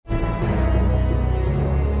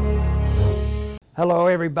Hello,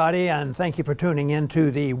 everybody, and thank you for tuning in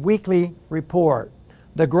to the weekly report.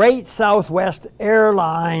 The Great Southwest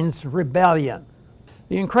Airlines Rebellion.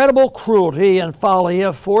 The incredible cruelty and folly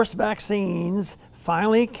of forced vaccines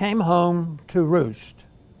finally came home to roost.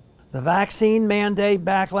 The vaccine mandate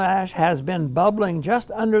backlash has been bubbling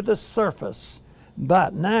just under the surface,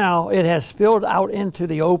 but now it has spilled out into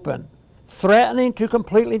the open, threatening to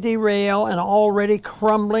completely derail an already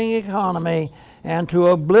crumbling economy and to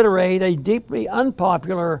obliterate a deeply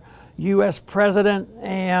unpopular U.S. president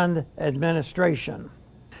and administration.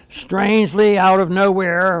 Strangely, out of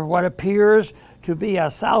nowhere, what appears to be a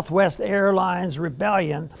Southwest Airlines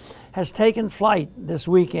rebellion has taken flight this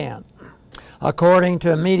weekend. According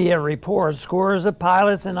to media reports, scores of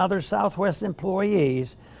pilots and other Southwest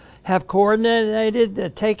employees have coordinated the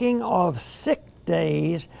taking of sick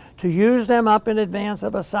days to use them up in advance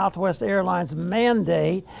of a Southwest Airlines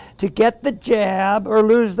mandate to get the jab or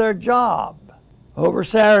lose their job. Over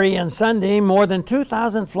Saturday and Sunday, more than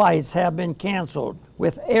 2,000 flights have been canceled,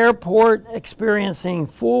 with airport experiencing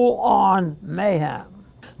full-on mayhem.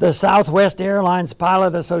 The Southwest Airlines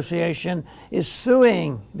Pilot Association is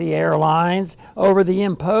suing the airlines over the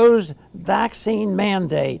imposed vaccine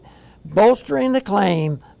mandate, bolstering the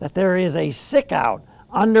claim that there is a sick-out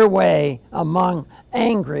underway among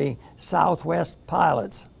angry Southwest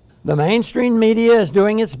pilots. The mainstream media is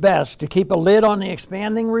doing its best to keep a lid on the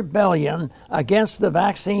expanding rebellion against the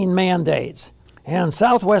vaccine mandates. And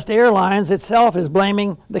Southwest Airlines itself is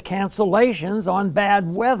blaming the cancellations on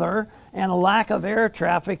bad weather and a lack of air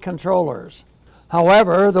traffic controllers.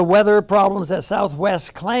 However, the weather problems that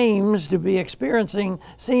Southwest claims to be experiencing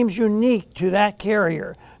seems unique to that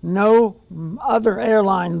carrier. No other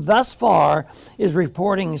airline thus far is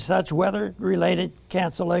reporting such weather-related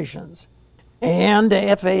cancellations. And the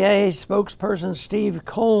FAA spokesperson Steve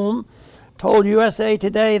Coleman told USA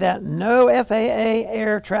Today that no FAA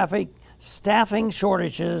air traffic staffing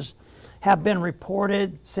shortages have been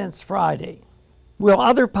reported since Friday. Will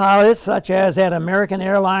other pilots, such as at American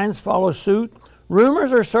Airlines, follow suit?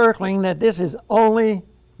 Rumors are circling that this is only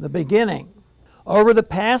the beginning. Over the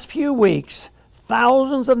past few weeks,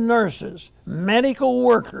 thousands of nurses, medical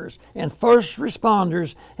workers, and first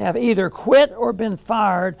responders have either quit or been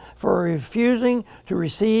fired for refusing to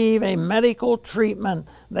receive a medical treatment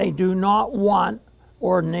they do not want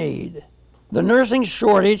or need. The nursing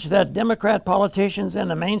shortage that Democrat politicians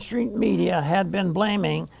and the mainstream media had been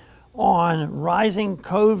blaming on rising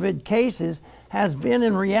COVID cases has been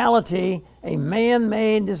in reality a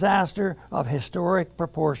man-made disaster of historic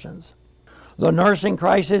proportions. The nursing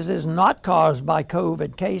crisis is not caused by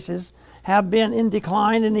COVID. Cases have been in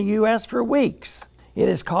decline in the U.S. for weeks. It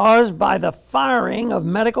is caused by the firing of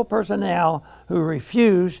medical personnel who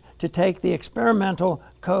refuse to take the experimental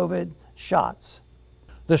COVID shots.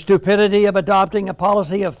 The stupidity of adopting a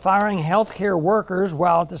policy of firing healthcare workers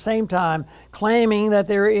while at the same time claiming that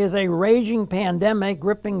there is a raging pandemic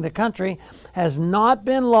gripping the country has not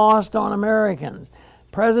been lost on Americans.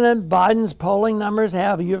 President Biden's polling numbers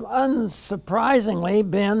have unsurprisingly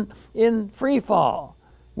been in free fall,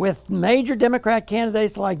 with major Democrat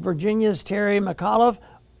candidates like Virginia's Terry McAuliffe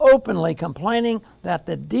openly complaining that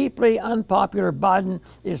the deeply unpopular Biden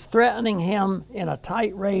is threatening him in a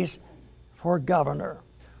tight race for governor.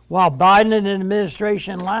 While Biden and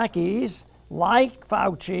administration lackeys like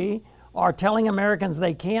Fauci are telling Americans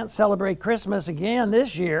they can't celebrate Christmas again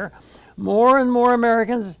this year, more and more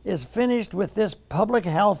Americans is finished with this public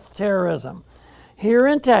health terrorism. Here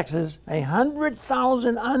in Texas,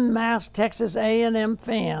 100,000 unmasked Texas A&M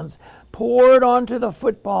fans poured onto the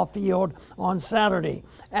football field on Saturday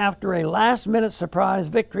after a last-minute surprise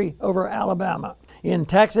victory over Alabama. In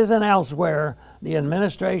Texas and elsewhere, the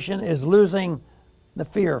administration is losing the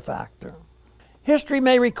fear factor. History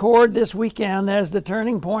may record this weekend as the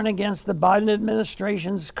turning point against the Biden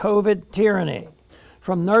administration's COVID tyranny.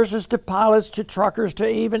 From nurses to pilots to truckers to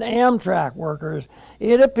even Amtrak workers,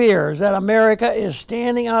 it appears that America is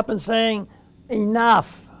standing up and saying,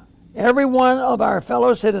 enough. Every one of our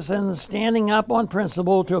fellow citizens standing up on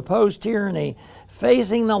principle to oppose tyranny,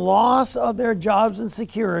 facing the loss of their jobs and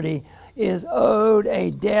security, is owed a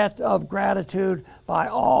debt of gratitude by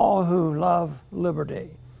all who love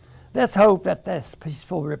liberty. Let's hope that this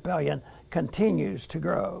peaceful rebellion continues to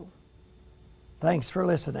grow. Thanks for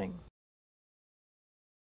listening.